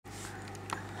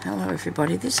Hello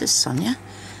everybody, this is Sonia.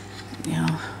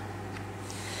 Now,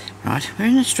 right, we're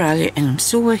in Australia and I'm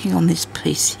still working on this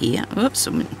piece here. Oops,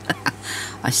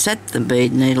 I set the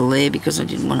bead needle there because I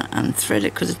didn't want to unthread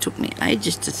it because it took me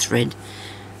ages to thread.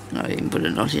 And I didn't put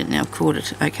a knot in it, now I've caught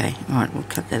it. Okay, alright, we'll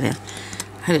cut that out.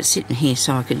 I had it sitting here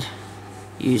so I could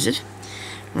use it.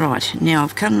 Right, now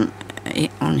I've come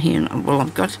on here, well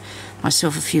I've got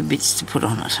myself a few bits to put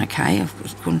on it, okay?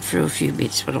 I've gone through a few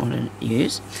bits what I want to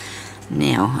use.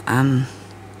 Now,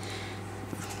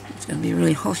 it's going to be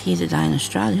really hot here today in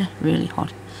Australia, really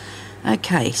hot.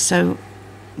 Okay, so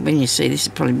when you see this,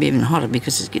 it'll probably be even hotter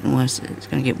because it's getting worse. It's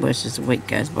going to get worse as the week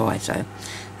goes by, so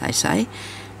they say.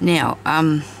 Now,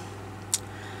 I'm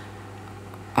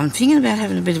thinking about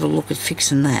having a bit of a look at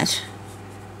fixing that.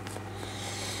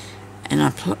 And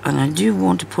I do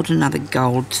want to put another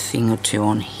gold thing or two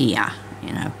on here,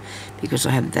 you know, because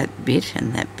I have that bit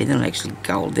and that bit. They're actually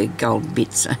gold. They're gold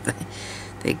bits.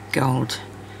 They're gold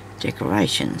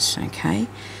decorations, okay?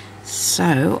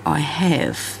 So I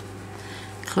have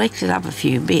collected up a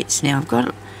few bits. Now I've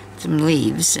got some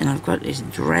leaves and I've got this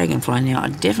dragonfly. Now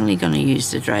I'm definitely going to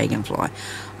use the dragonfly.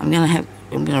 I'm going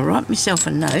to write myself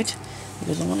a note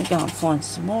because I want to go and find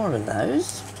some more of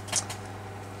those.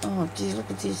 Oh dear,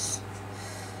 look at this.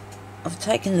 I've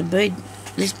taken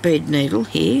this bead needle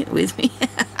here with me.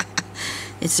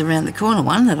 It's around the corner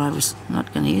one that I was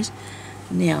not going to use.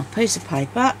 Now, a piece of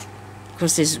paper. Of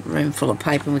course, there's a room full of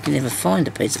paper and we can never find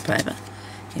a piece of paper.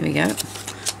 Here we go.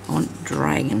 I want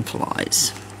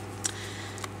dragonflies.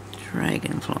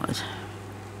 Dragonflies.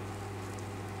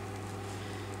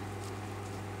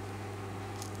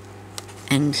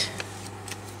 And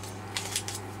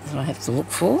that I have to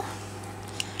look for.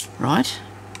 Right.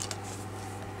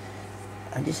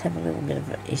 I just have a little bit of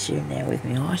an issue now with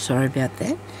my eye. Sorry about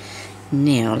that.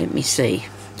 Now, let me see.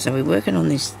 So we're working on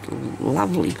this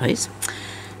lovely piece.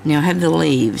 Now I have the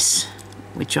leaves,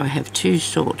 which I have two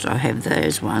sorts. I have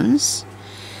those ones.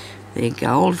 They're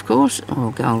gold, of course,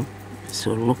 or gold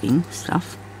sort of looking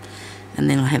stuff. And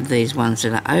then I have these ones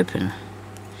that are open.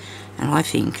 And I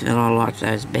think that I like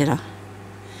those better.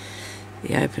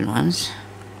 The open ones.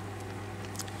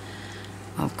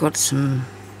 I've got some...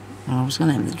 Well, I was going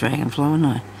to have the dragonfly, wasn't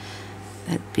I?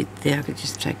 That bit there, I could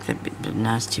just take that bit, but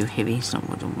no, it's too heavy, it's not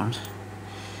what I want.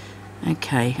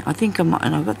 Okay, I think I might,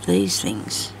 and I've got these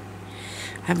things.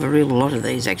 I have a real lot of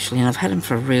these actually, and I've had them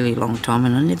for a really long time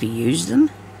and I never used them.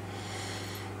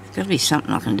 There's got to be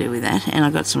something I can do with that. And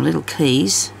I've got some little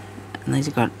keys, and these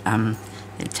have got a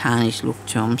tarnished look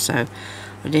to them, so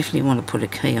I definitely want to put a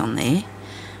key on there.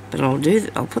 But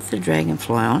I'll put the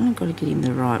dragonfly on. I've got to get him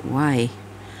the right way.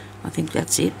 I think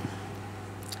that's it.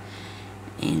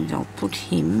 And I'll put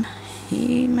him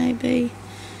here, maybe.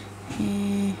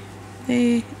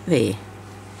 There.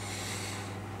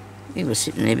 He was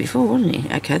sitting there before, wasn't he?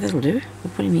 Okay, that'll do.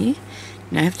 We'll put him here.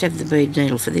 Now I have to have the bead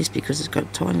needle for this because it's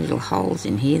got tiny little holes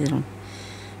in here that I'll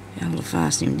be able to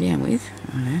fasten him down with.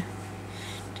 I don't know.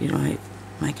 Did I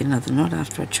make another knot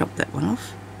after I chopped that one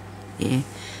off? Yeah.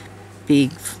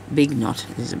 Big knot.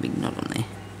 There's a big knot on there.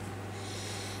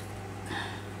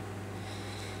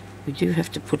 We do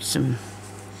have to put some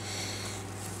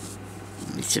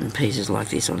bits and pieces like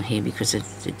this on here because it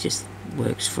just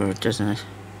works for it, doesn't it?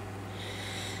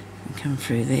 And come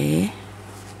through there.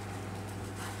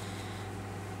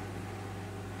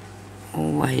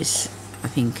 Always, I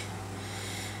think,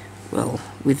 well,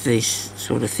 with this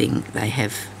sort of thing, they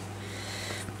have...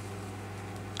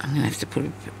 I'm going to have to put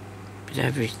a bit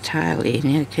over his tail here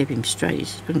now to keep him straight.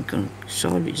 He's gone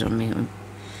sideways on me.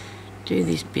 Do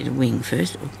this bit of wing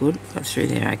first. Oh, good. Got through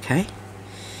there okay.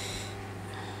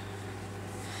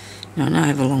 Now I know I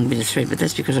have a long bit of thread, but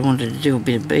that's because I wanted to do a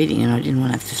bit of beading and I didn't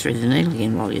want to have to thread the needle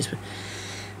again while you're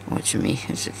watching me,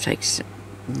 as it takes a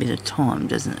bit of time,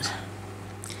 doesn't it?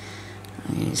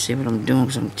 You see what I'm doing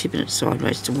because I'm tipping it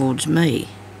sideways towards me.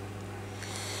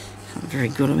 Not very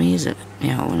good of me, is it?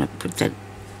 Now I want to put that,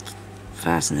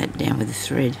 fasten that down with the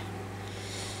thread.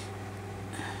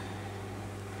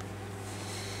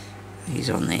 He's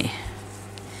on there.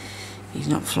 He's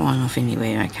not flying off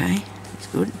anywhere, okay? That's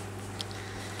good.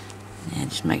 Now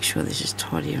just make sure this is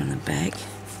tidier on the back.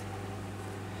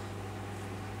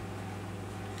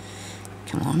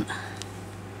 Come on.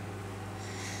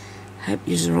 Hope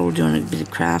you're all doing a bit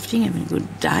of crafting, having a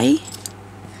good day.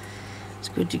 It's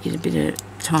good to get a bit of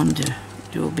time to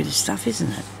do a bit of stuff,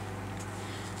 isn't it?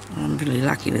 Well, I'm really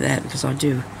lucky with that because I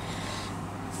used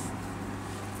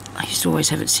to always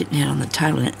have it sitting out on the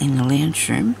table in the lounge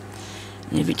room,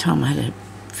 and every time I had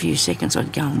a few seconds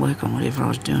I'd go and work on whatever I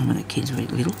was doing when the kids were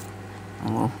little.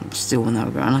 Oh, well, still when they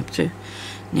were growing up too.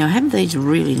 Now I have these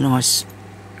really nice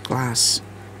glass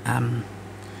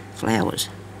flowers.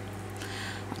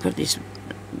 I've got this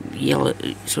yellow,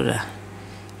 sort of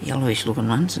yellowish looking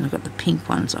ones, and I've got the pink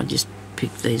ones. I just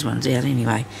picked these ones out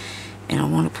anyway, and I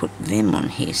want to put them on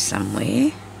here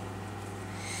somewhere.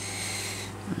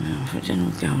 If I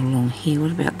don't go along here,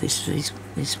 what about this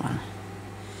one?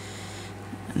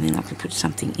 And then I can put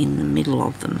something in the middle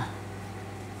of them.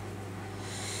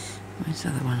 Where's the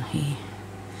other one here?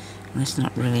 And that's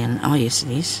not really oh yes it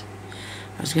is.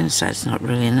 I was going to say it's not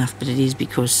really enough, but it is,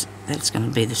 because that's going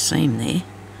to be the seam there.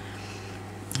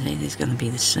 There's going to be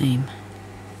the seam.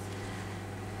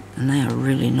 And they are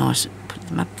really nice. Put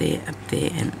them up there,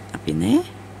 and up in there.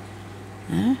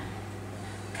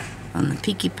 On the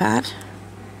pinky part,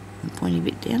 the pointy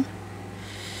bit down.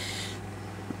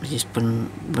 I just put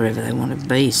them wherever they want to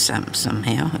be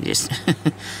somehow. I just,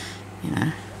 you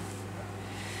know.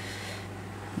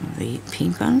 The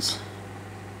pink ones.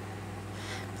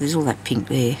 There's all that pink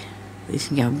there. These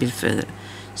can go a bit further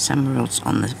somewhere else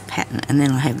on the pattern. And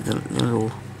then I have the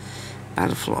little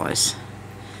butterflies.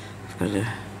 I've got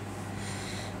a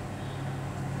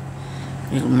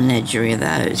little menagerie of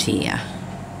those here.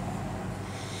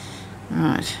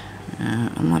 Right,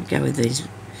 I might go with these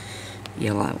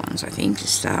yellow ones, I think, to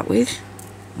start with.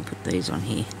 I'll put these on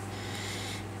here.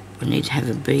 I need to have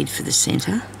a bead for the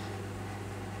centre.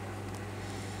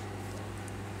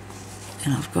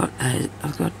 And I've got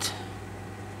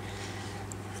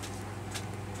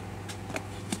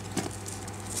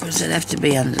does it have to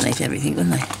be underneath everything,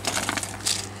 wouldn't they?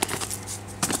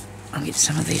 I'll get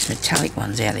some of these metallic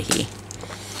ones out of here.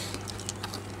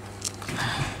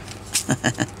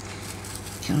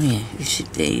 Come here, you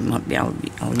sit there, you might be able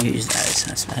to, I'll use those,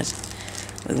 I suppose,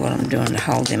 with what I'm doing to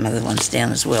hold them other ones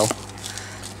down as well.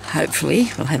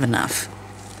 Hopefully we'll have enough.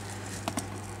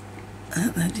 Oh,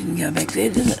 that didn't go back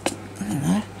there, did it?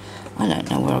 I don't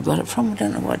know where I got it from. I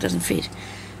don't know why it doesn't fit.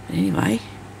 But anyway,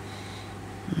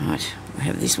 right, we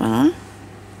have this one on,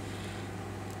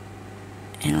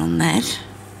 and on that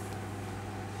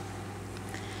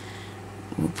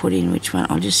we'll put in which one.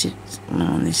 I'll just sit one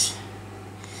on this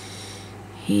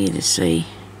here to see.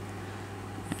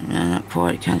 No, not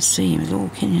quite. You can't see him at all,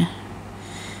 can you?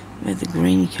 Where's the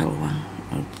green colour one?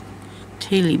 Or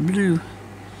tealy blue.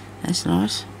 That's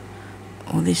nice.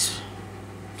 Or this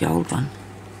gold one.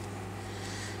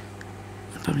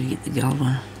 I'll probably get the gold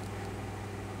one.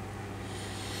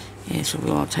 Yeah, so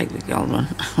I'll take the gold one.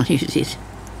 I'll use it.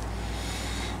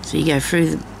 So you go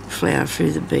through the flower,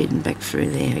 through the bead, and back through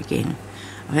there again.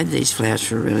 I've had these flowers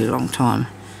for a really long time.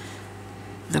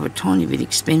 They were a tiny bit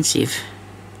expensive,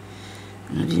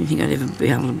 and I didn't think I'd ever be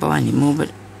able to buy any more,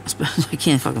 but I suppose I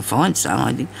can if I can find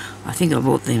some. I think I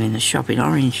bought them in a shop in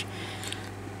Orange.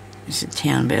 It's a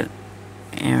town about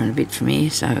an hour and a bit from here,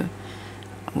 so I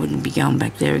wouldn't be going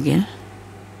back there again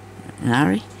in a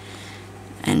hurry.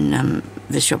 And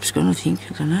the shop's gone, I think.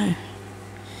 I don't know.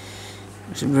 It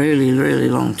was a really, really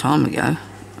long time ago.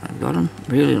 I got them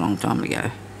really long time ago.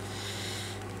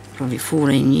 Probably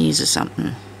 14 years or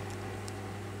something.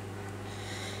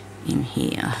 In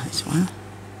here, this one.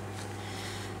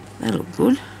 They look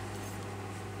good.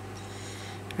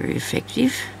 Very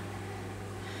effective.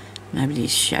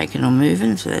 Nobody's shaking or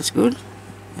moving, so that's good.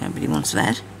 Nobody wants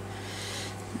that.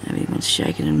 Nobody wants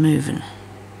shaking and moving.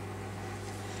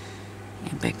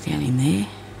 Get back down in there.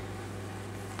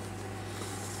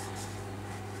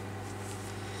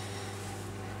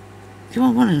 Do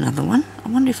I want another one? I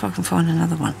wonder if I can find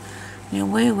another one. Now,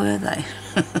 where were they?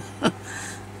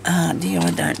 Ah, dear,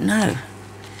 I don't know.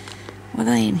 Were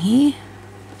they in here?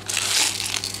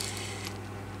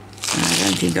 No, I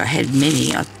don't think I had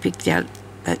many. I picked out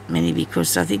that many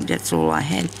because I think that's all I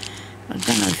had. I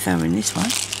don't know if they were in this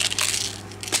one.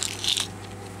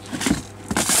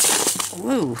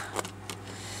 Whoa.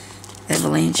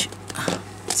 Avalanche.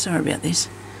 Sorry about this.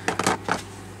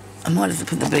 I might have to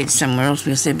put the beads somewhere else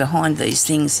because they're behind these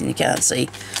things and you can't see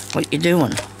what you're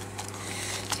doing.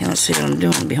 You can't see what I'm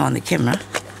doing behind the camera.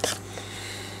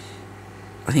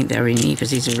 I think they're in here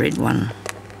because there's a red one.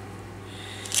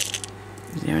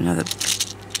 Is there another?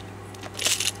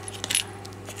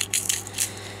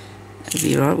 That'd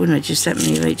be alright, wouldn't it? Just that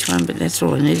many of each one, but that's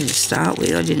all I needed to start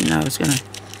with. I didn't know I was going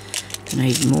to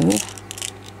need more.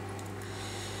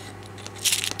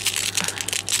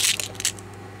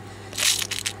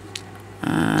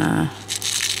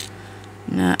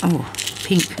 No, oh,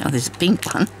 pink. Oh, there's a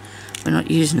pink one. We're not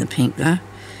using the pink though.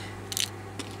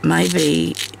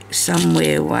 Maybe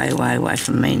somewhere way, way away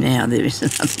from me now there is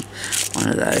another one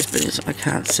of those, but I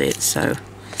can't see it, so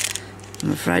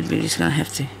I'm afraid we're just going to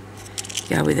have to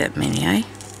go with that many, eh?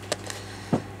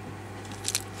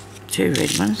 2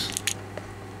 red ones.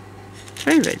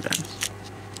 3 red ones.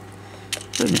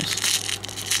 Goodness.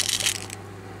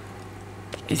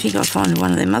 You think I'll find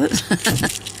one of them others? I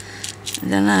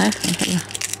don't know.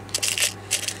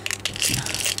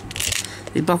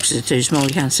 The boxes are too small, you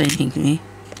can't see anything from here.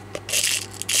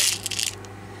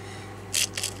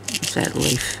 What's that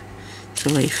leaf? It's a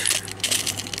leaf.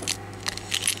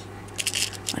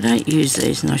 I don't use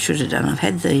these, and I should have done. I've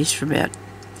had these for about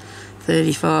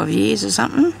 35 years or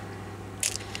something.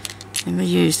 Never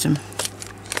used them.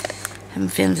 Haven't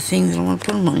found the thing that I want to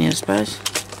put them on yet, I suppose.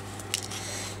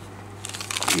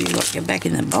 You got your back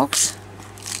in the box.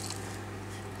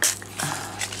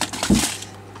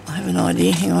 I have an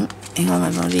idea. Hang on, I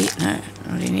have an idea. No,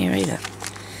 not in here either.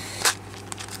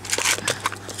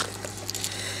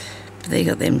 But they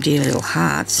got them dear little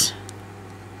hearts.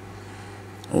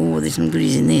 Oh, there's some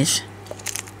goodies in this.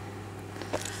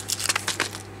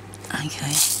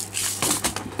 Okay.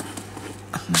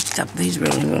 I've mixed up these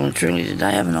really well and truly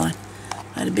today, haven't I?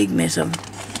 I had a big mess of them.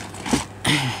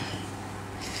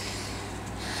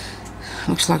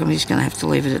 Looks like I'm just going to have to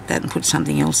leave it at that and put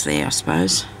something else there, I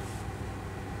suppose.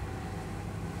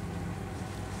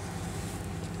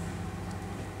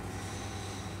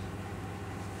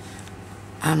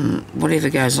 Whatever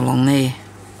goes along there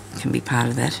can be part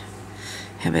of that.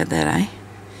 How about that, eh?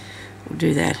 We'll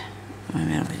do that. Wait a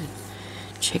minute,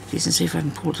 I'll check this and see if I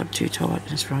can pull it up too tight.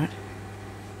 That's right.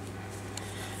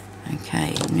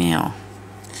 Okay, now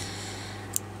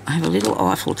I have a little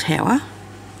Eiffel Tower.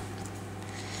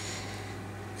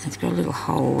 It's got a little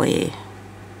hole there.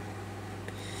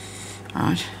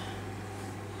 Right.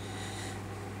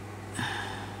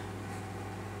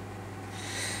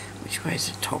 Which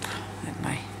way's the top? That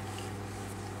way.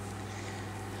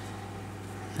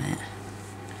 That.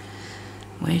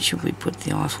 Where should we put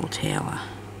the Eiffel Tower?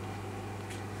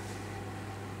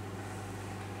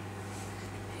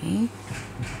 Here?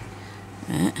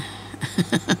 How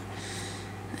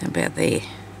about there?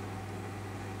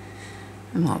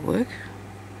 That might work.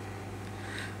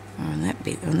 Or on that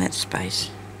bit, on that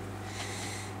space.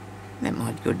 That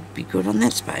might be good on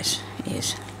that space.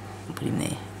 Yes, I'll put him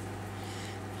there.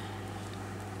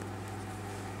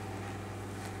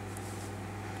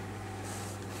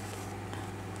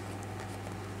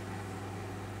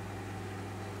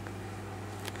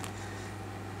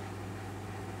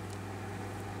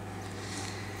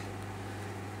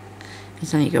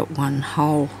 He's only got one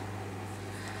hole.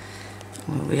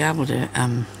 We'll be able to,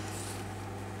 I'll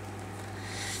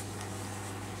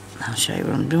show you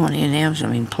what I'm doing here now. So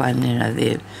I'm playing it over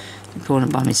there in the corner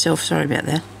by myself. Sorry about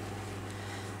that.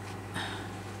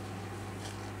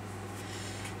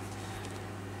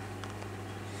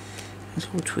 It's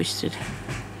all twisted.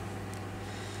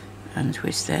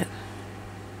 Untwist that.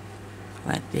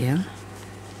 Flat down.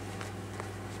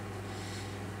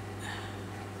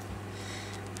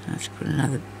 Let's put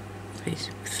another piece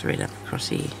of thread up across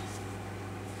here.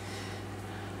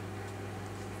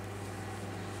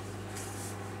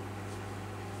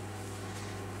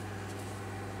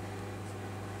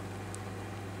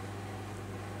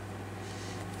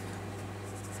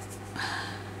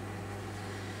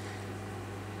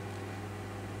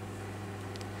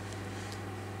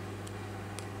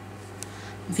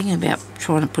 I'm thinking about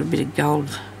trying to put a bit of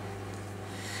gold.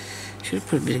 Should have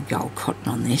put a bit of gold cotton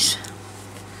on this.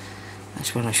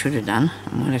 That's what I should have done.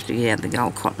 I might have to get out the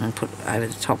gold cotton and put it over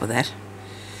the top of that.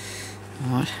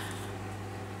 Right.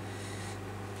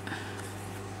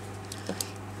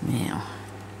 Now,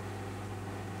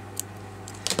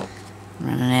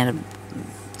 running out of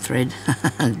thread.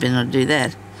 Better not do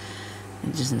that.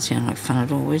 It doesn't sound like fun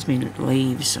at all. Where's my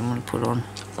leaves I want to put on?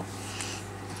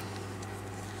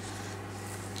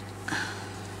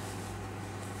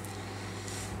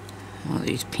 All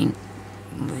these pink,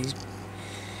 all these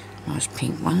nice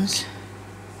pink ones.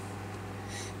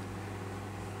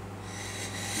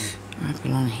 Right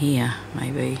along here,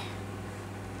 maybe.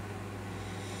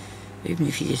 Even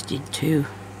if you just did two.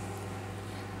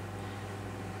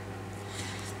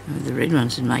 The red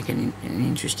ones would make an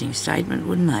interesting statement,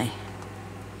 wouldn't they?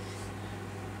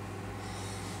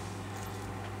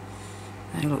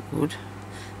 They look good.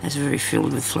 That's very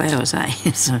filled with flowers, eh?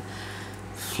 It's a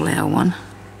flower one.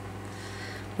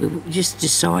 We're just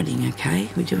deciding, okay?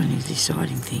 We're doing a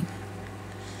deciding thing.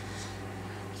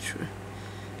 True.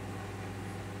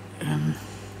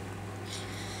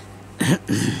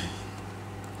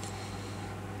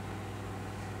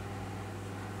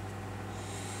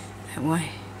 That way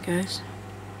it goes.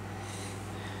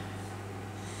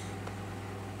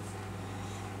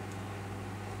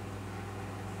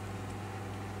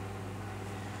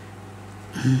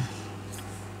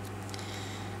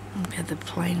 What about the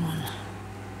plain one?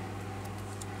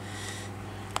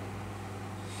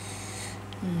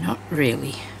 Not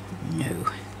really, no.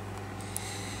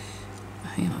 I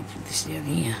think I'll put this down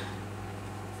here.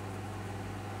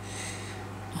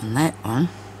 On that one,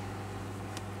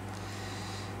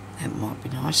 that might be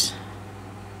nice.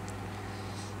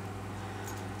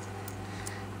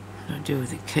 What do I do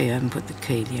with the key? I haven't put the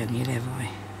key down yet, have I?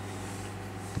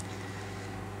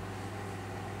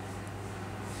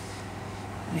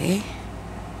 There.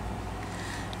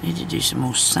 Need to do some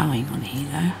more sewing on here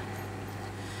though.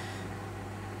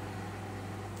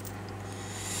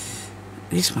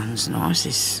 This one's nice,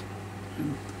 this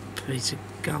piece of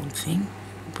gold thing.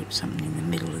 Put something in the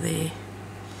middle of there.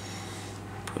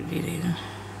 Put it in.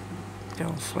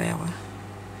 Gold flower.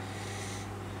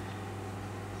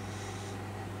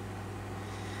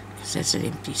 Because that's an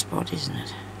empty spot, isn't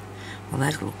it? Well,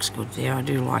 that looks good there. I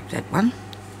do like that one.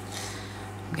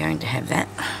 I'm going to have that.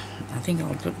 I think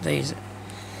I'll put these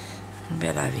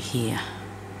about over here.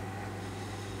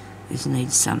 This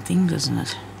needs something, doesn't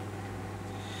it?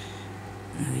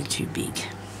 They're too big.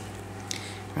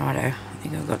 Righto, I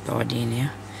think I've got the idea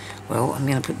now. Well, I'm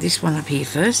going to put this one up here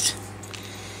first.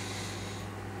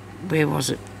 Where was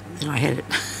it that I had it?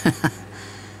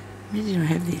 Where did I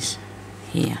have this?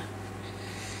 Here.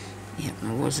 Yep,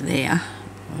 I was there.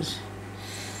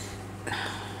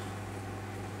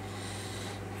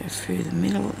 Go through the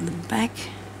middle at the back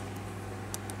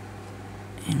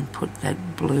and put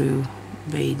that blue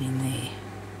bead in there.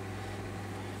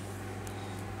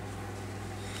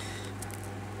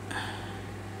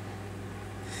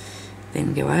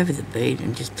 Then go over the bead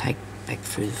and just take back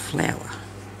through the flower.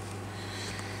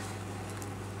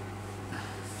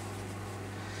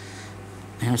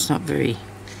 Now it's not very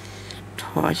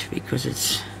tight because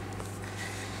it's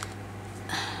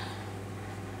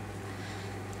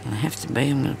going to have to be.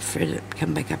 I'm going to thread it,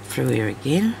 come back up through here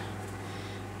again,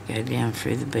 go down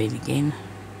through the bead again,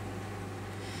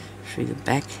 through the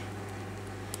back,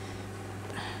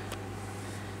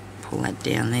 pull that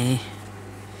down there.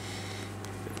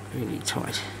 Really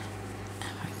tight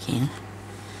if I can.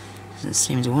 Doesn't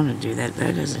seem to want to do that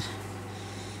though, does it?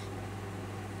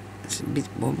 It's a bit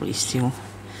wobbly still.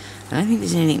 I don't think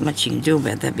there's anything much you can do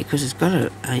about that because it's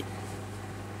got a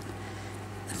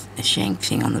shank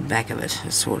thing on the back of it,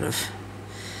 a sort of,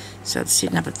 so it's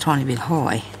sitting up a tiny bit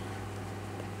high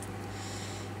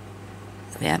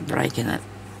without breaking it.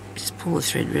 Just pull the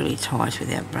thread really tight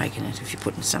without breaking it if you're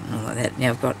putting something like that.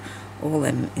 Now I've got all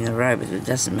them in a row, but it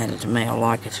doesn't matter to me. I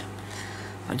like it.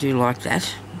 I do like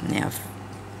that. Now I've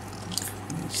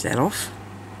finish that off.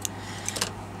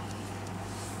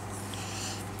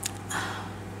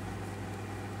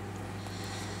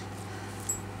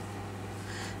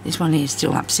 This one here is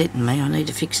still upsetting me. I need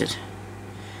to fix it.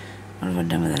 What have I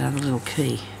done with that other little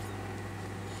key?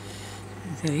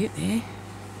 Is that it there?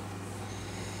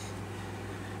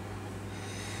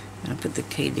 I'll put the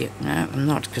key down. No, I'm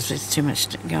not, because there's too much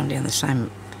going down the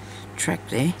same track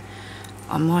there.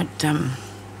 I might think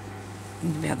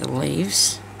about the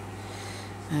leaves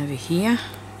over here.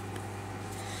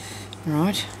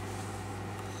 Right.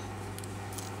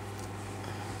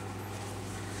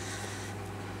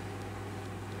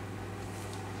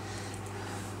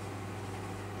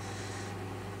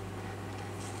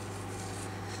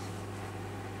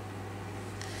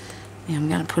 Now I'm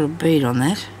going to put a bead on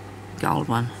that gold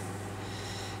one,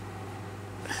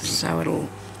 so it'll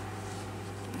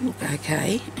look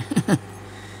okay.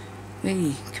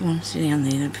 Hey, come on, sit down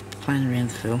there, don't be playing around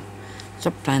the fool.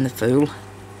 Stop playing the fool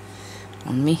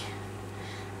on me.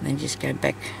 And then just go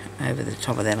back over the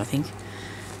top of that, I think.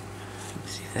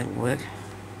 Let's see if that'll work.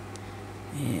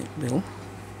 Yeah, it will.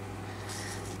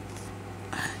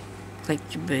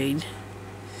 Collect your bead.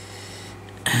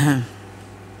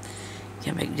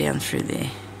 Go back down through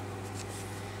there.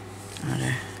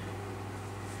 Righto.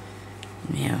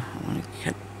 Now I want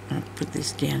to put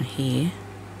this down here.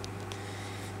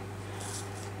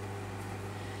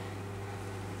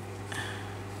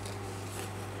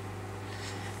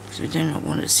 Because we do not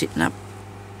want it sitting up,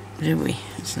 do we?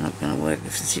 It's not going to work if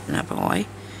it's sitting up high.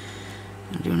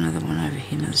 I'll do another one over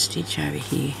here, another stitch over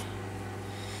here.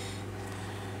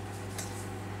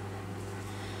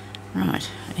 Right,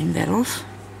 end that off.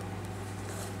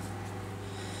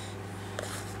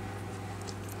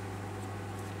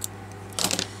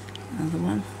 Another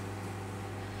one.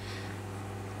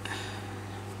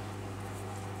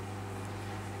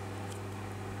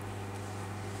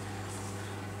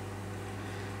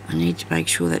 I need to make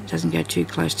sure that doesn't go too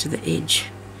close to the edge,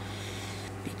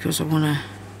 because I want to,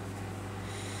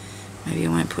 maybe I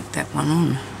won't put that one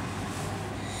on.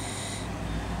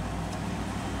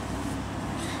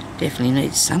 Definitely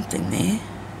needs something there.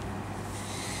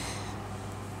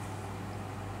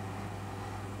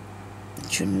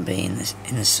 It shouldn't be in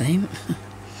the seam.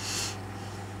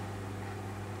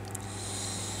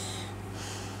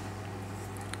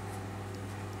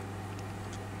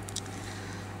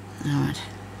 Alright,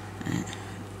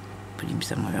 put him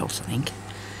somewhere else I think.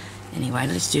 Anyway,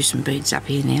 let's do some beads up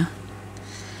here now,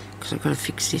 because I've got to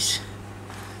fix this.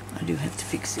 I do have to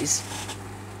fix this.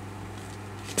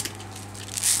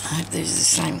 I hope these are the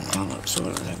same colour sort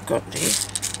of that I've got there.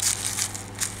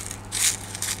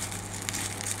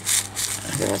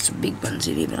 I've got lots of big ones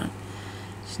in here, but I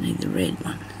just need the red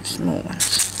one, the small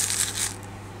ones.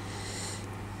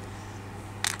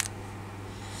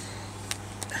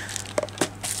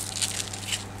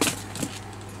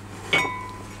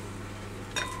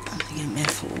 Get a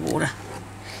mouthful of water.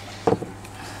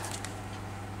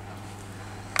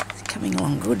 It's coming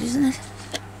along good, isn't it?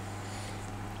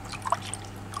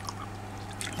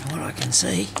 What I can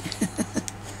see.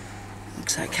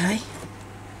 Looks okay.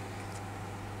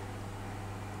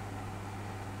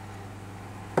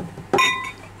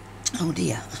 Oh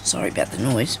dear, sorry about the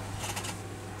noise.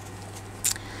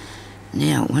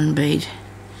 Now one bead,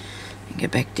 and go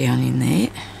back down in there.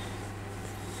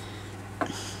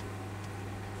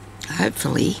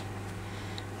 Hopefully,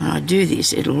 when I do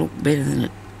this, it'll look better than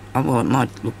it. Well, it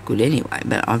might look good anyway,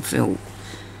 but I feel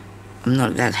I'm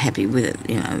not that happy with it,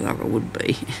 you know, like I would be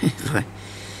if I,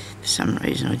 for some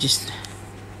reason. I just,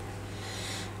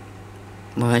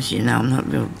 well, as you know, I'm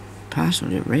not real partial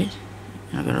to red.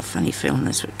 I've got a funny feeling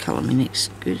that's what colour my next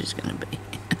skirt is going to be.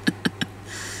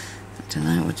 I don't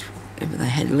know, whatever they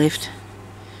had left,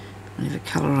 whatever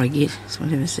colour I get, it's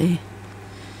whatever's there.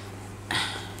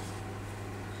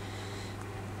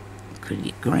 Could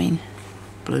get green,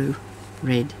 blue,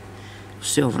 red,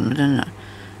 silver, and I don't know.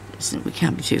 We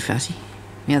can't be too fussy.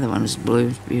 The other one is blue,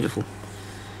 it's beautiful.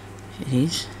 It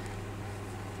is.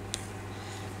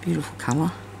 Beautiful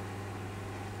colour.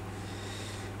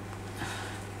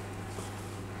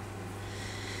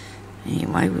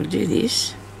 Anyway, we'll do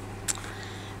this,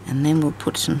 and then we'll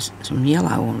put some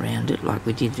yellow around it like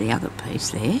we did the other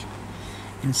piece there,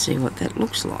 and see what that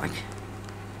looks like.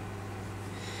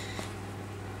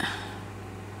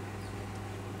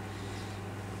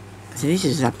 So this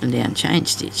is up and down chain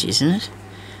stitch, isn't it?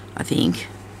 I think.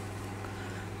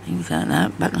 I don't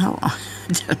know, buttonhole. I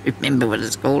don't remember what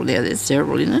it's called now. That's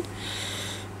terrible, isn't it?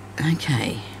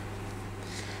 Okay.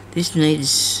 This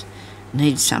needs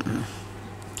something.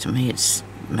 To me, it's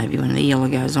maybe when the yellow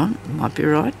goes on, it might be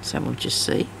right. So we'll just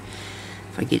see.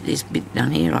 If I get this bit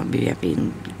done here, I'll be happy,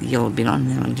 and get the yellow bit on,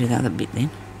 and then I'll do the other bit then.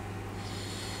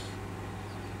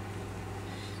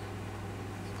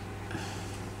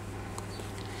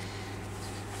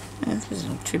 This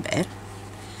isn't too bad.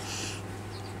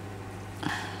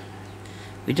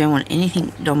 We don't want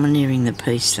anything domineering the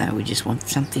piece though, we just want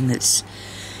something that's,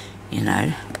 you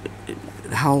know,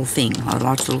 the whole thing. I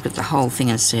like to look at the whole thing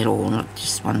and see it all, not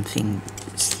just one thing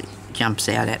that jumps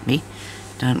out at me.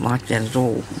 Don't like that at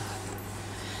all.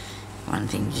 One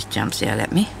thing just jumps out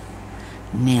at me.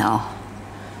 Now,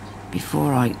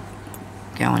 before I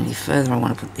go any further, I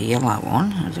want to put the yellow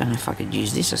on. I don't know if I could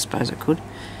use this, I suppose I could.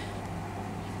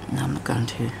 No, I'm not going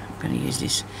to. I'm going to use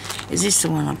this. Is this the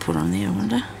one I put on there, I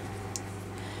wonder?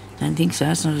 Don't think so.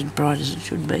 It's not as bright as it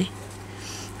should be.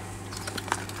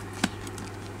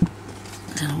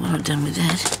 I don't know what I've done with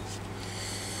that.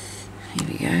 Here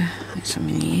we go. Got some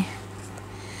in here.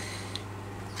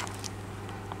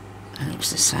 It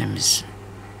looks the same as...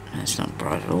 No, it's not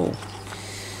bright at all.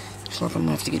 Looks like I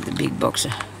might have to get the big box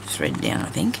of thread down, I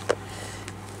think.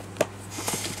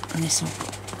 And this one.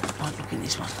 Might look in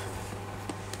this one.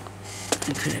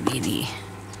 It could be in here.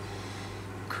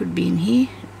 Could be in here.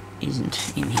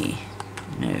 Isn't in here.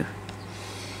 No.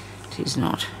 It is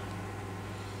not.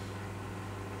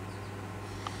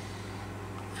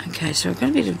 Okay, so I've got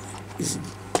a bit of...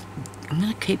 I'm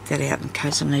going to keep that out in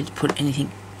case I need to put anything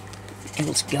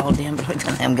else gold down, but I don't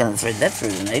know how I'm going to thread that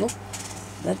through the needle.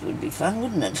 That would be fun,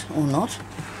 wouldn't it? Or not?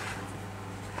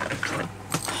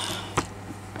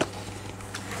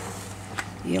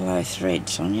 Yellow thread,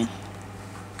 Sonia.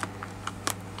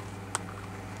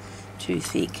 Too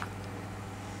thick.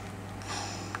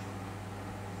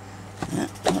 No,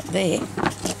 not there.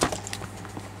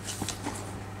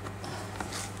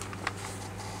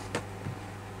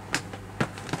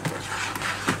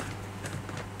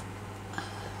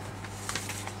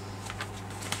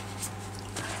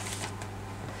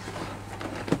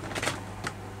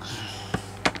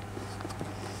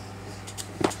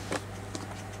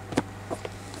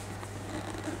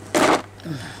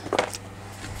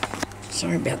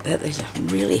 Sorry about that, these are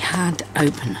really hard to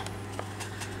open.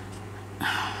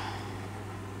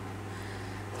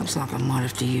 Looks like I might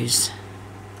have to use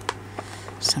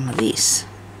some of this.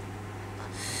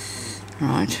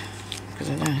 Right, because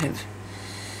I don't have...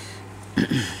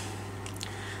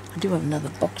 I do have another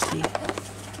box here.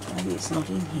 Maybe it's not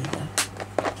in here though.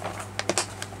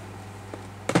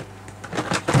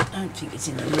 I don't think it's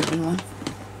in the living one.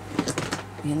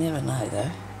 You never know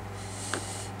though.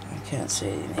 I can't see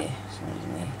it in there. It's not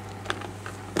in there.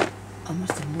 I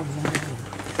must have more than one.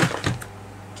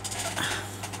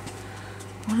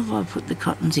 What have I put the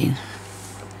cottons in?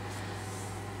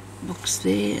 Box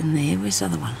there and there. Where's the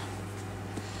other one?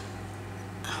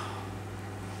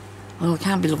 Well, I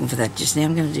can't be looking for that just now.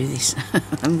 I'm going to do this. I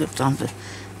haven't got time for...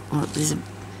 Well, there's a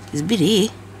bit here.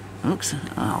 Looks.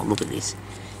 Oh, look at this.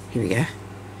 Here we go.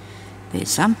 There's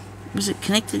some. Was it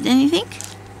connected to anything?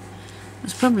 It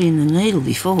was probably in the needle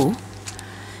before.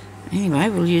 Anyway,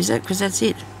 we'll use that because that's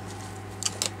it.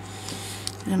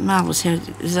 Isn't it marvellous how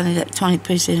there's only that tiny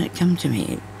piece in it come to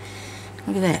me.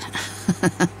 Look at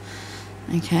that.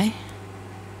 Okay.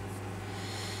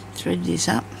 Thread this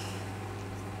up.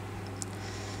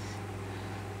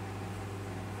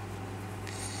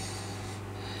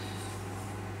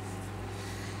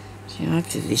 So I hope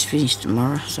to have this finished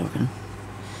tomorrow so I can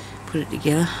put it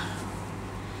together.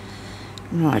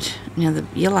 Right, now the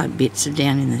yellow bits are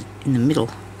down in the middle,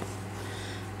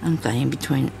 aren't they? In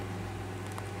between,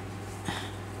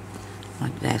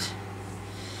 like that.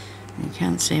 And you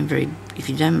can't see them very, if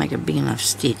you don't make a big enough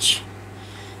stitch.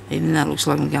 Even though it looks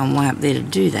like I'm going way up there to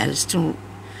do that, it still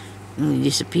really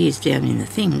disappears down in the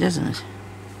thing, doesn't it?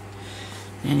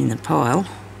 Down in the pile.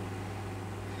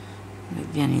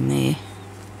 Down in there.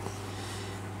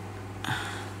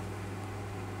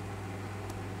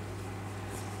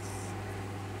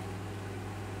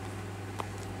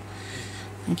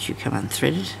 Once you come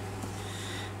unthreaded,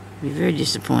 I'll be very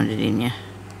disappointed in you.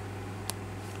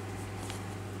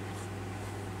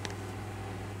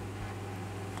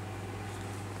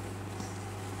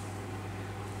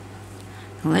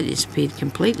 Well, that disappeared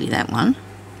completely, that one.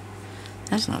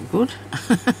 That's not good.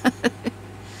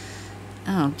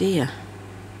 Oh dear.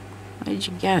 Where did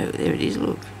you go? There it is,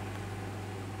 look.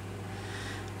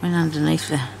 Went underneath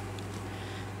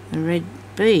the red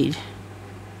bead.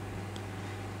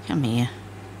 Come here.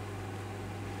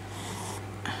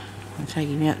 I'll take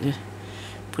him out to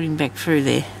put him back through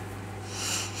there.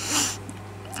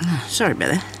 Oh, sorry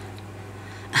about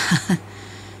that.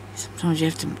 Sometimes you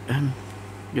have to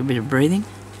do a bit of breathing.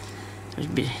 It's a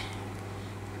bit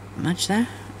much though.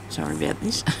 Sorry about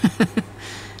this.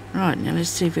 Right, now let's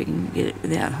see if we can get it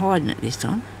without hiding it this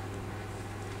time.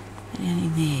 Down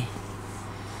in there.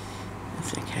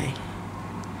 That's okay.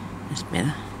 That's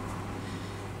better.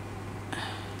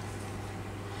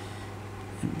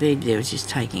 The bead there was just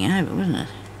taking over, wasn't it?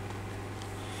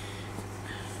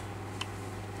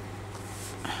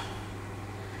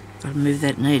 Got to move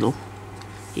that needle.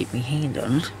 Keep my hand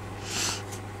on it.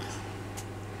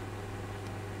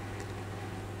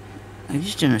 I'm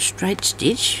just doing a straight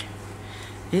stitch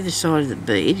either side of the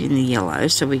bead in the yellow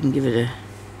so we can give it a...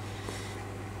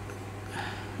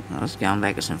 I was going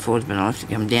backwards and forwards, but I'll have to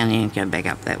come down here and go back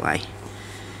up that way.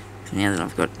 Now that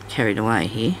I've got carried away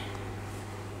here.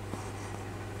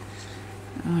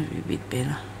 That might be a bit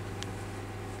better.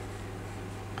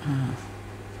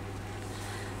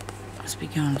 Must be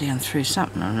going down through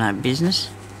something of no business.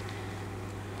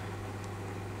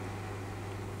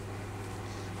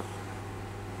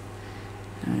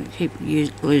 Keep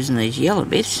losing these yellow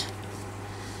bits.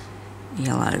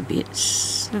 Yellow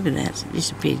bits. Look at that, it's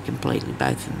disappeared completely,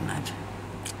 both of them have.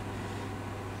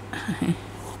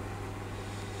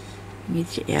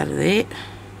 Get you out of there.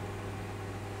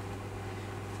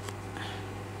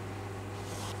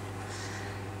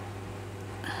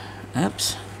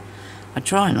 Oops. I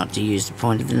try not to use the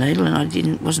point of the needle, and I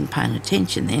wasn't paying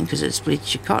attention then because it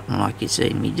splits your cotton like you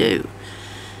see me do.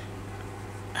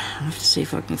 I'll have to see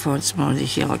if I can find some more of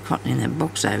this yellow cotton in that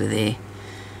box over there.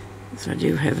 So I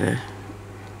do have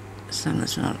some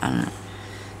that's not,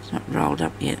 it's not rolled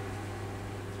up yet.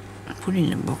 I put it in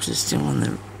the box, it's still on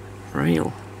the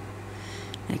reel.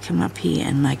 Now come up here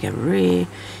and make a rare.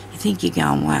 You think you're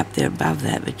going way up there above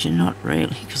that, but you're not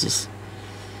really because it's...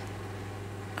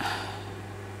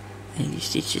 These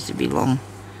stitches to be long.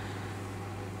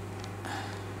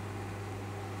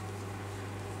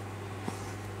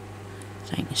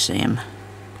 So you can see them.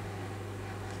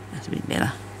 That's a bit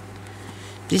better.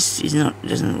 This is not,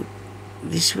 doesn't look,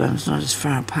 this one's not as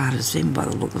far apart as them by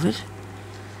the look of it.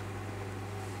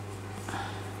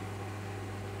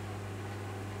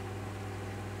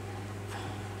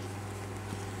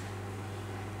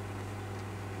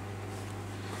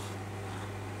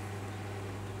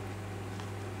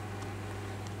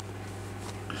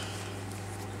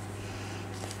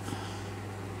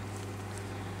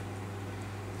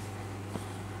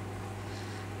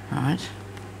 right.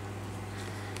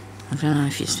 I don't know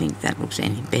if you think that looks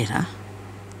any better.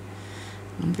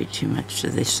 Wouldn't be too much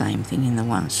of the same thing in the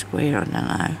one square, I don't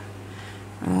know.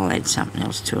 I'll add something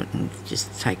else to it and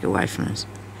just take away from it.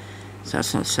 So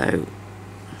it's not so...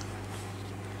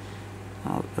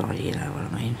 Oh, God, you know what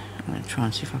I mean. I'm going to try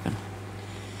and see if I can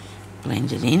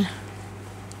blend it in.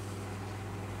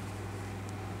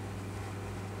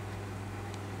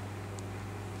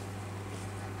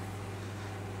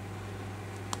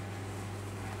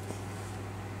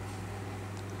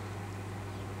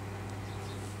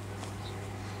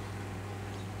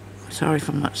 Sorry if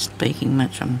I'm not speaking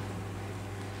much.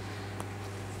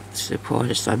 It's the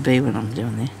quietest I be when I'm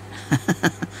doing that.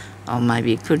 Or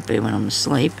maybe it could be when I'm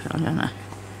asleep. I don't know.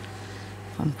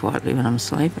 If I'm quietly when I'm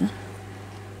sleeping.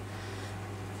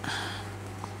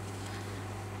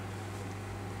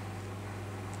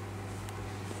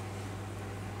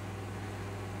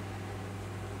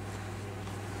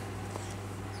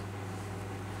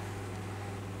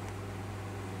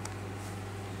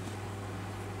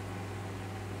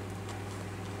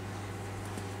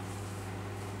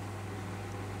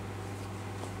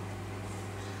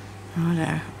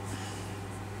 Righto.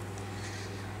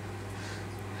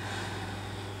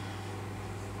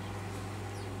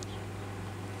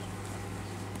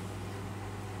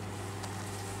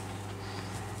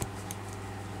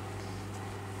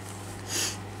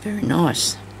 Very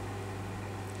nice.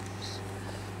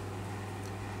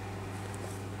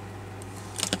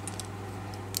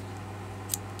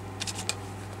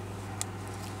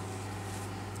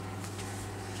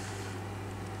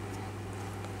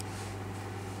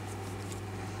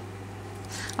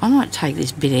 I might take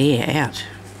this bit of air out.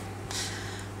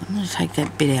 I'm going to take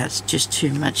that bit out, it's just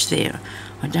too much there.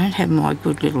 I don't have my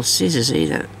good little scissors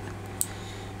either.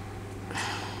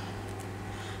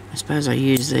 I suppose I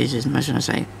use these as much as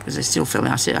I say, because they still fell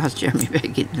out. I said, ask Jeremy about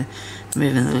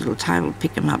moving the little table,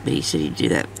 pick them up, but he said he'd do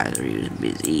that later, he was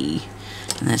busy.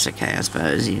 And that's okay, I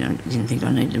suppose. He didn't think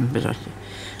I needed them, but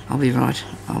I'll be right.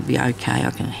 I'll be okay,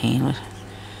 I can handle it.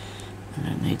 I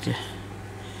don't need to...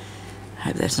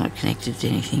 Hope that's not connected to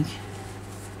anything.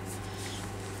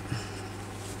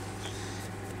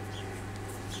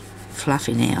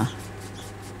 Fluffy now.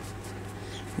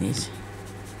 Yes.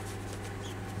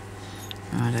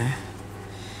 Righto.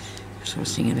 So I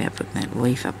was thinking about putting that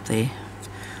leaf up there.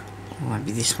 Or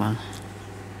maybe this one.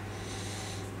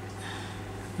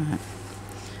 Right.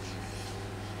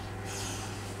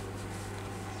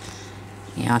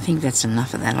 Yeah, I think that's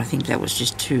enough of that. I think that was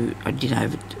just too... I did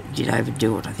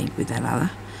overdo it, I think, with that other.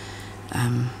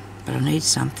 But I need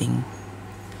something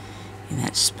in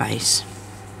that space.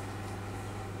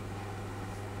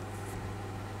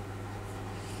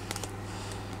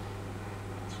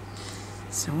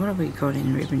 So what have we got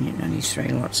in ribbon? Only 3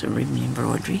 lots of ribbon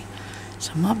embroidery.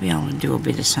 So I might be able to do a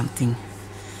bit of something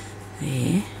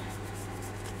there.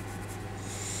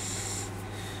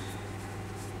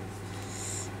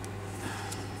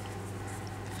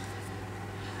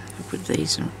 Put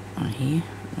these on here.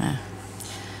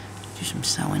 Do some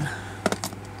sewing.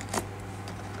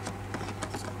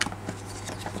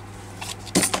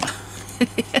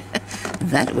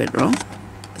 That went wrong.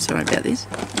 Sorry about this.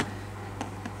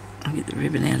 I'll get the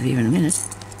ribbon out of here in a minute.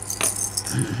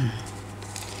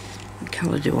 What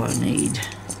colour do I need?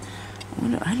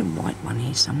 I had a white one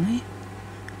here somewhere.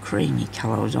 Creamy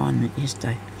colour. I was ironing it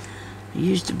yesterday. I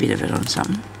used a bit of it on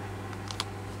something.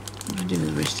 What do I do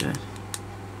with the rest of it?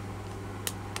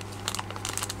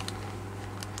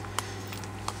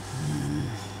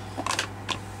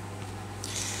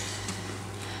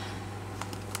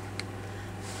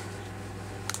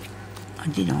 I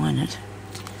did iron it.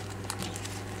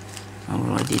 Oh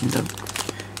well, I didn't. I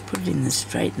put it in the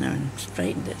straightener and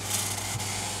straightened it.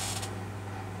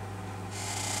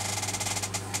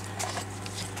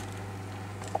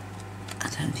 I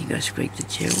don't think I squeaked the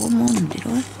chair warm on, did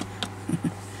I?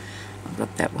 I've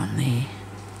got that one there.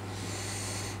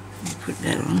 I'll put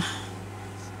that on.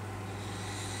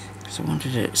 So I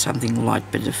wanted something light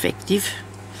but effective.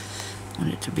 I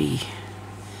want it to be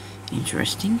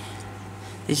interesting.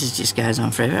 This just goes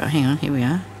on forever. Oh, hang on, here we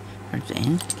are. We're at the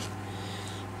end.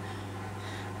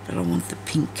 But I want the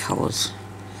pink colours.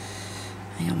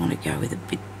 I think I want to go with a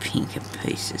bit pinker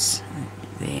pieces.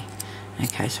 There.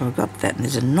 Okay, so I've got that. And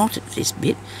there's a knot at this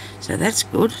bit. So that's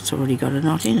good. It's already got a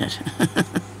knot in it.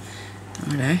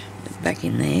 Righto. Back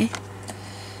in there.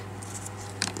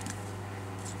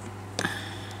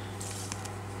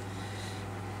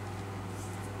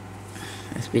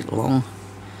 That's a bit long.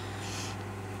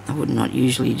 I would not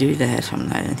usually do that. I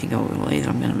don't think I will either.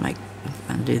 I'm going to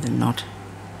undo the knot.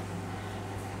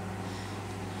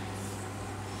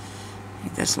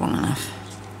 think that's long enough.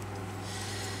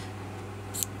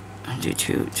 I'll do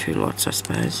two lots, I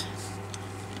suppose.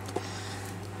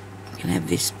 I can have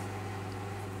this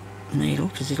needle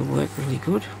because it'll work really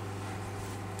good.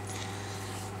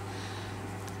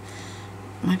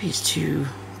 Maybe it's too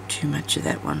much of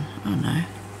that one. Oh no,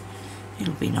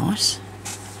 it'll be nice.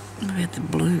 What about the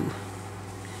blue?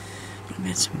 What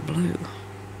about some blue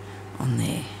on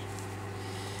there?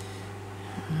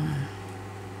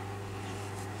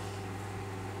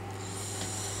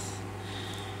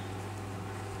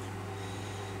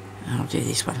 I'll do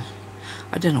this one.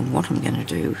 I don't know what I'm going to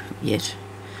do yet.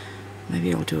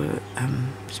 Maybe I'll do a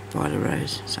spider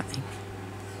rose or something.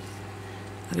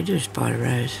 I could do a spider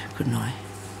rose, couldn't I?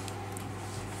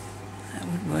 That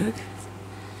would work.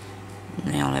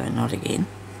 Now I'll have a knot again.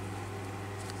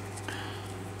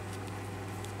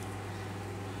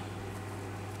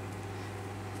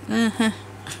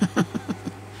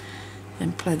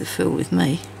 Don't play the fool with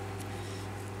me.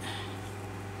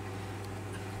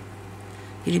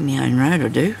 Get in my own road, I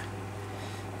do.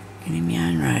 Get in my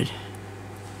own road.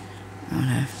 Oh no,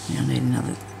 now I need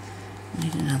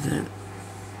another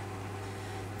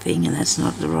thing, and that's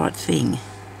not the right thing.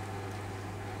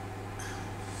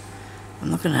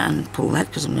 I'm not going to unpull that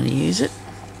because I'm going to use it.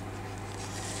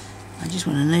 I just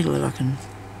want a needle that I can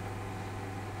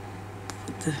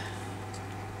put the...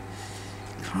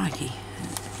 Crikey.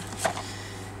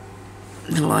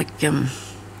 They're like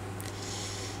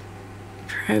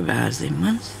crowbars, them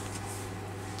ones.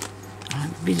 I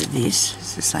have a bit of this,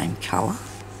 it's the same colour.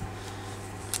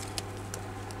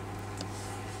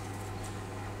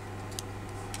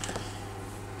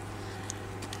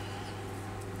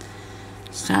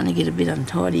 Starting to get a bit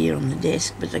untidy here on the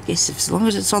desk, but I guess as long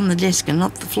as it's on the desk and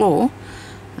not the floor,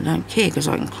 I don't care because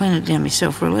I can clean it down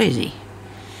myself real easy.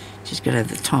 Just got to have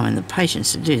the time and the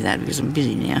patience to do that because I'm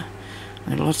busy now.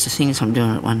 I've got lots of things I'm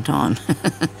doing at one time.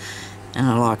 And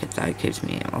I like it though, it keeps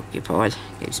me occupied,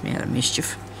 keeps me out of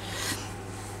mischief.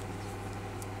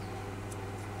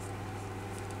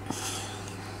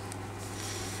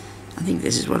 I think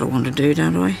this is what I want to do,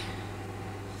 don't I?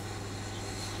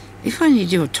 If I only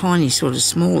do a tiny sort of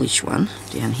smallish one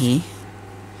down here.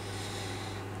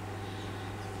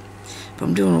 But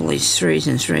I'm doing all these threes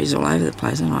and threes all over the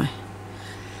place, aren't I?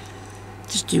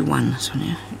 Just do one so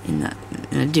now in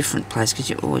a different place because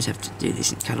you always have to do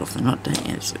this and cut off the knot, don't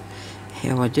you? That's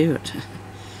how I do it.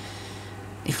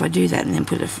 If I do that and then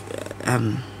put a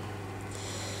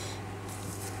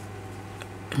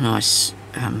nice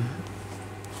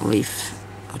leaf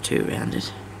or two around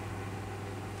it.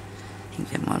 I think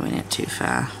that might have went out too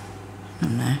far. I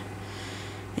don't know.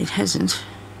 It hasn't.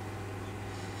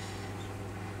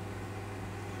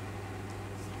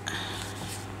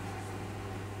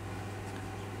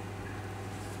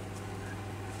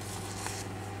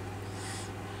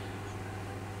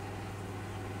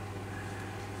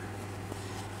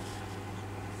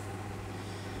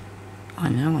 I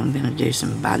know I'm going to do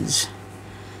some buds.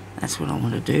 That's what I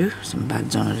want to do. Some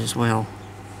buds on it as well.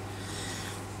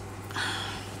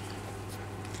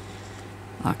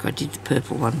 Like I did the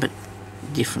purple one, but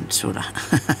different sort of.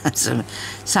 So,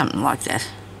 something like that.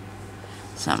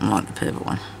 Something like the purple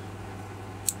one.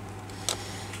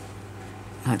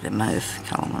 Like the mauve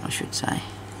colour one, I should say.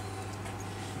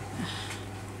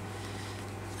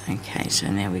 Okay,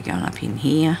 so now we're going up in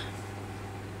here.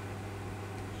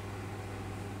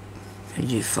 We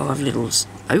do 5 little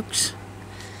oaks.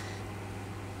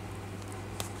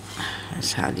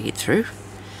 That's hard to get through.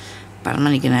 But I'm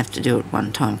only going to have to do it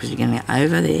one time because you're going to go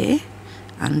over there,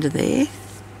 under there.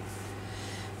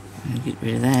 And get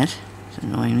rid of that. It's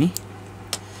annoying me.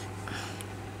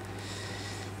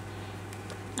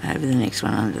 Over the next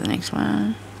one, under the next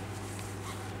one.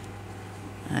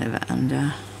 Over,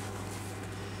 under.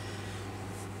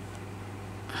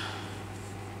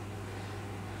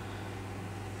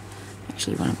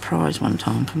 Actually won a prize one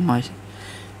time for my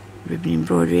ribbon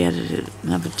embroidery out at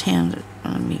another town that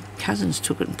one of my cousins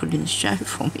took it and put it in the show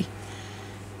for me.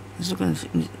 I was looking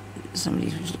at somebody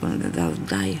was looking at it the other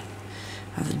day.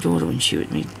 I have a daughter when she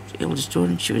was my eldest daughter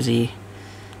and she was here.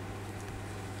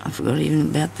 I forgot even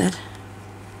about that.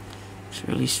 It's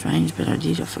really strange, but I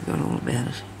did. I forgot all about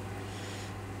it.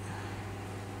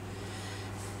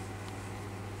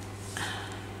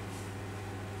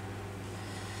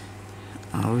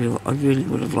 I really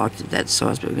would have liked it that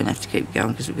size, but we're going to have to keep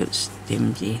going because we've got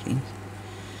stems here, things.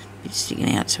 A bit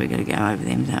sticking out, so we've got to go over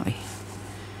them, don't we?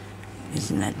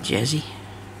 Isn't that jazzy?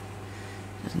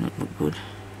 Doesn't it look good?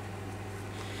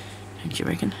 Don't you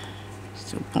reckon?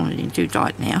 Still pulling it in too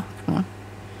tight now. Come on.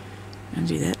 Don't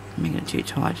do that. I'm making it too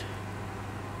tight.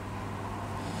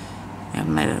 I've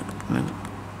made a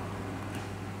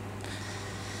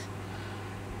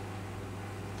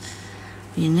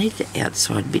You need the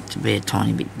outside bit to be a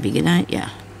tiny bit bigger, don't you?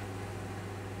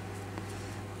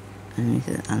 And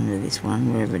under this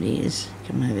one, wherever it is.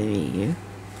 Come over here, you.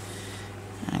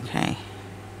 Okay.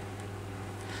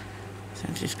 So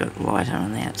I've just got lighter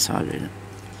on the outside of it.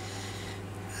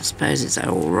 I suppose it's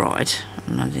alright.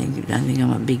 I don't think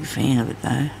I'm a big fan of it though.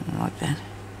 I like that.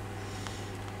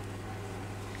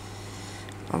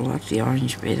 I like the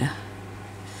orange better.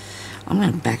 I'm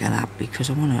going to back it up because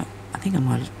I think I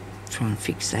might try and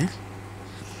fix that.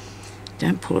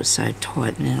 Don't pull it so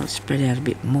tight, and then it'll spread out a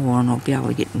bit more, and I'll be able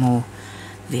to get more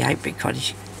of the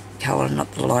apricot colour,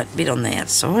 not the light bit on the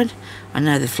outside. I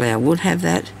know the flower would have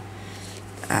that,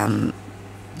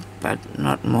 but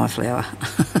not my flower.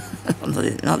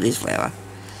 Not this flower.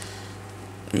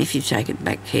 If you take it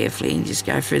back carefully and just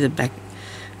go through the back,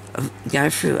 go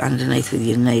through underneath with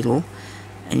your needle,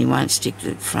 and you won't stick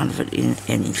the front of it in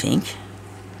anything.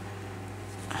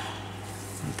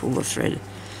 And pull the thread,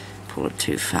 pull it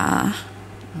too far.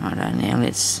 Righto, now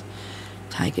let's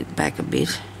take it back a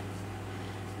bit,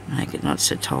 make it not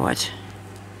so tight.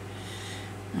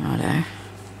 Righto.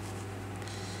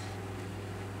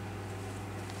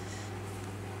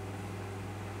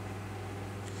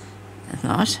 That's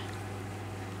nice.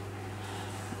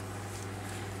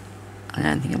 I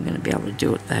don't think I'm going to be able to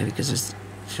do it though, because I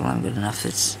feel I haven't got enough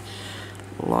that's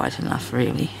light enough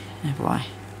really, have I?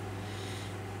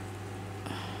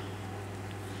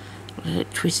 Let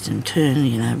it twist and turn,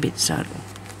 you know, a bit so it'll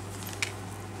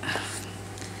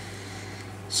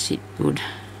sit good.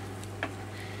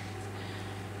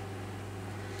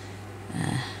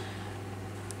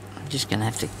 I'm just going to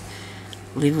have to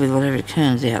live with whatever it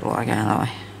turns out like, aren't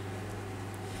I?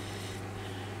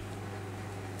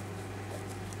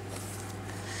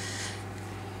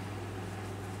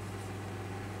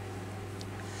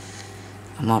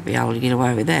 I might be able to get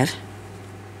away with that.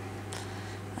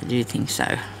 I do think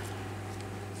so.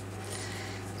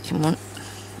 Come on,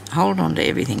 hold on to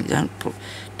everything. Don't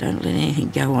let anything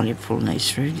go on you pulling these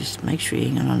through. Just make sure you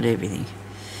hang on to everything.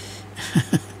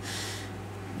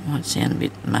 Might sound a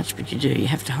bit much, but you do. You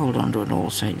have to hold on to it all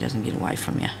so it doesn't get away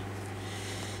from you.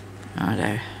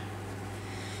 Righto.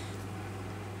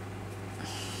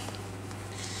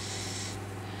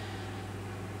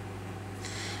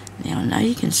 Now I know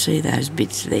you can see those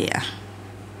bits there.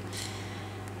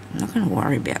 I'm not going to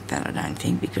worry about that, I don't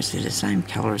think, because they're the same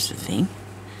colour as the thing.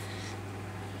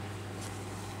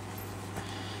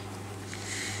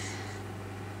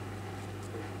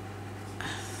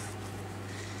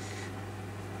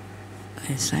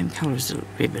 They're the same colour as the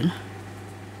ribbon.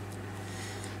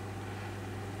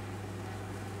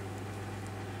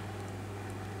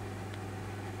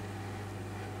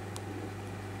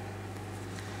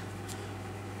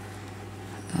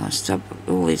 I stop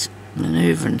all this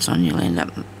manoeuvrance on, you'll end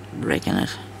up wrecking it.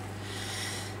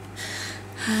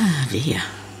 Ah dear.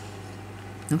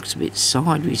 Looks a bit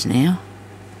sideways now.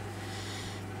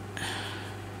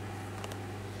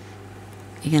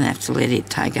 You're going to have to let it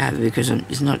take over because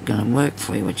it's not going to work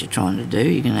for you what you're trying to do.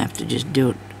 You're going to have to just do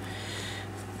it,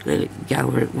 let it go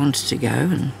where it wants to go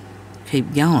and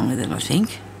keep going with it, I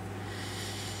think.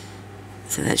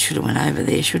 So that should have went over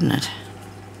there, shouldn't it?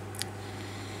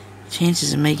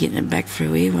 Chances of me getting it back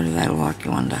through here, what are they like, I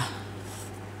wonder?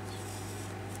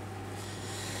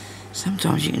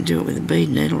 Sometimes you can do it with a bead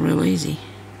needle real easy.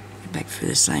 Go back through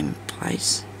the same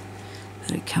place,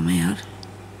 let it come out.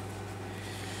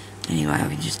 Anyway, I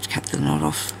can just cut the knot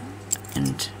off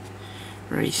and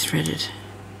re-thread it.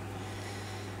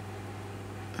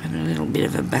 I'm having a little bit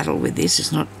of a battle with this.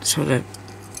 It's not sort of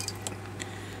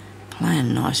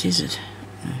playing nice, is it?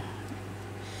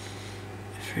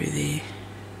 Through there.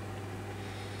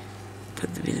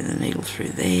 Put the bit of the needle through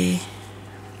there.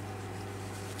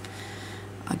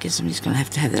 I guess I'm just going to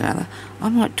have that other. I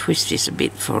might twist this a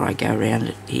bit before I go around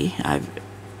it here.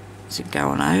 Is it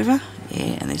going over?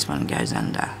 Yeah, and this one goes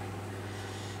under.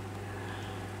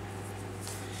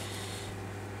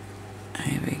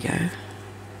 There we go.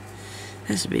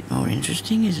 That's a bit more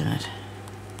interesting, isn't it?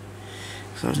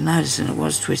 Because I was noticing it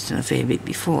was twisting a fair bit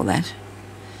before that.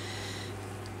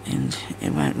 And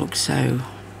it won't look so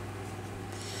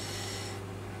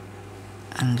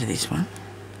under this one.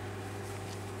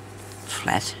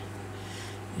 Flat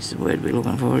is the word we're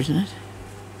looking for, isn't it?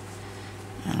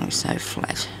 It looks so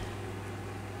flat.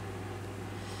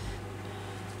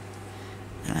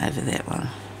 And over that one,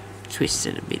 twist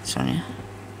it a bit, Sonia.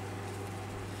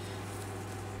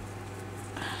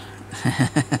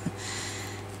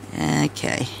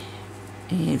 Okay,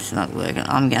 it's not working.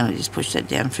 I'm going to just push that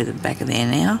down through the back of there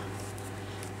now.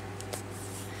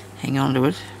 Hang on to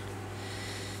it.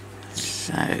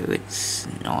 So it's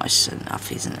nice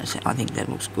enough, isn't it? I think that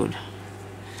looks good.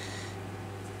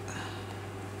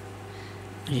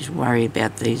 I just worry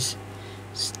about these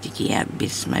sticky out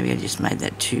bits. Maybe I just made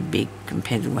that too big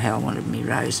compared to how I wanted my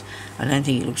rose. I don't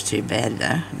think it looks too bad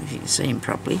though, if you can see him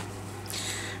properly.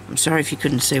 I'm sorry if you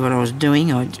couldn't see what I was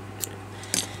doing. I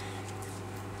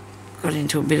got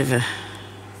into a bit of a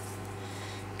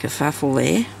kerfuffle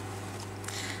there.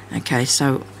 Okay,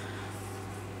 so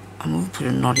I'm going to put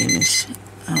a knot in this.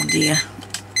 Oh dear.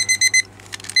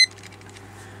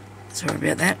 Sorry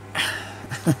about that.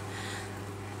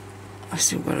 I've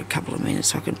still got a couple of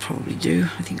minutes I could probably do.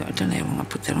 I don't know how long I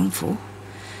put that on for.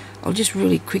 I'll just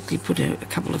really quickly put a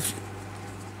couple of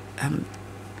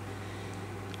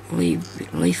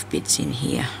leaf bits in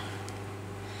here.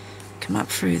 Come up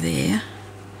through there.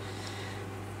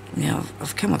 Now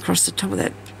I've come across the top of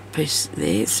that piece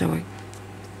there, so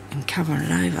I'm covering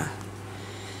it over.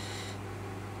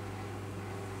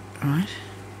 Right,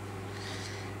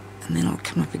 and then I'll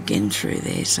come up again through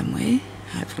there somewhere,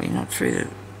 hopefully not through the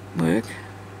work.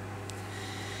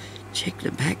 Check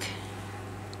the back.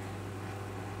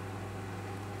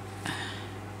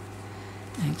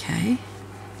 Okay,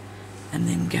 and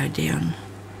then go down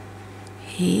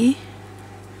here,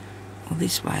 or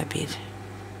this way a bit.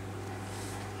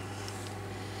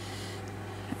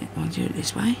 I'll do it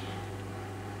this way.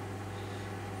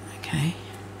 Okay.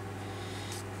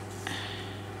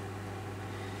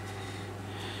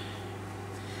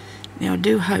 Now I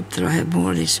do hope that I have more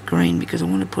of this green, because I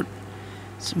want to put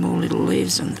some more little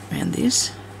leaves around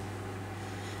this,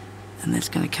 and that's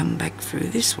going to come back through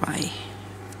this way.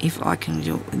 If I can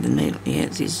do it with the needle, yeah,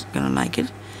 it is going to make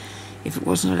it. If it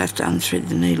wasn't, I'd have to unthread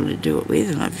the needle to do it with,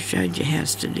 and I've showed you how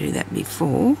to do that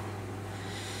before.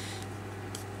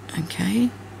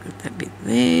 Okay, got that bit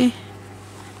there.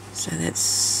 So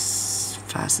that's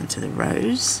fastened to the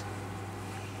rose.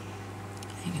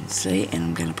 You can see, and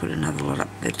I'm going to put another lot up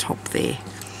the top there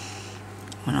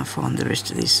when I find the rest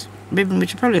of this ribbon,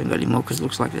 which I probably haven't got any more because it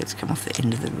looks like it's come off the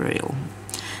end of the reel.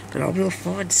 But I will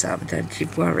find some, don't you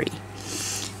worry.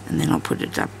 And then I'll put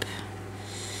it up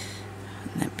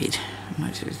in that bit. I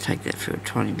might just take that for a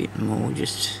tiny bit more,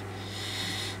 just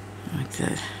like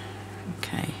that.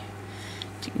 Okay.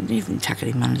 You can even tuck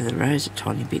it in under the rose a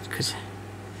tiny bit, because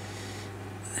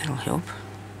that'll help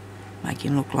make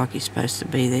him look like he's supposed to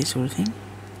be there, sort of thing.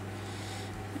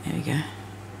 There we go.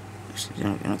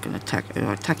 I'm not going to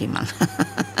tuck him on.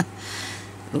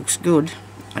 Looks good.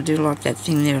 I do like that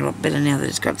thing there a lot better now that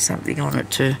it's got something on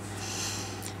it to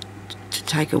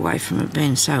take away from it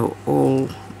being so all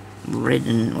red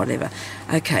and whatever.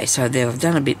 Okay, so there I've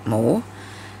done a bit more.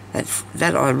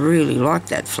 That I really like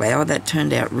that flower. That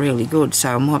turned out really good,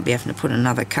 so I might be having to put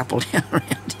another couple down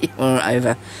around here or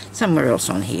over somewhere else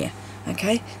on here.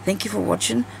 Okay, thank you for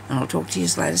watching, and I'll talk to you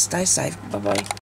later. Stay safe. Bye-bye.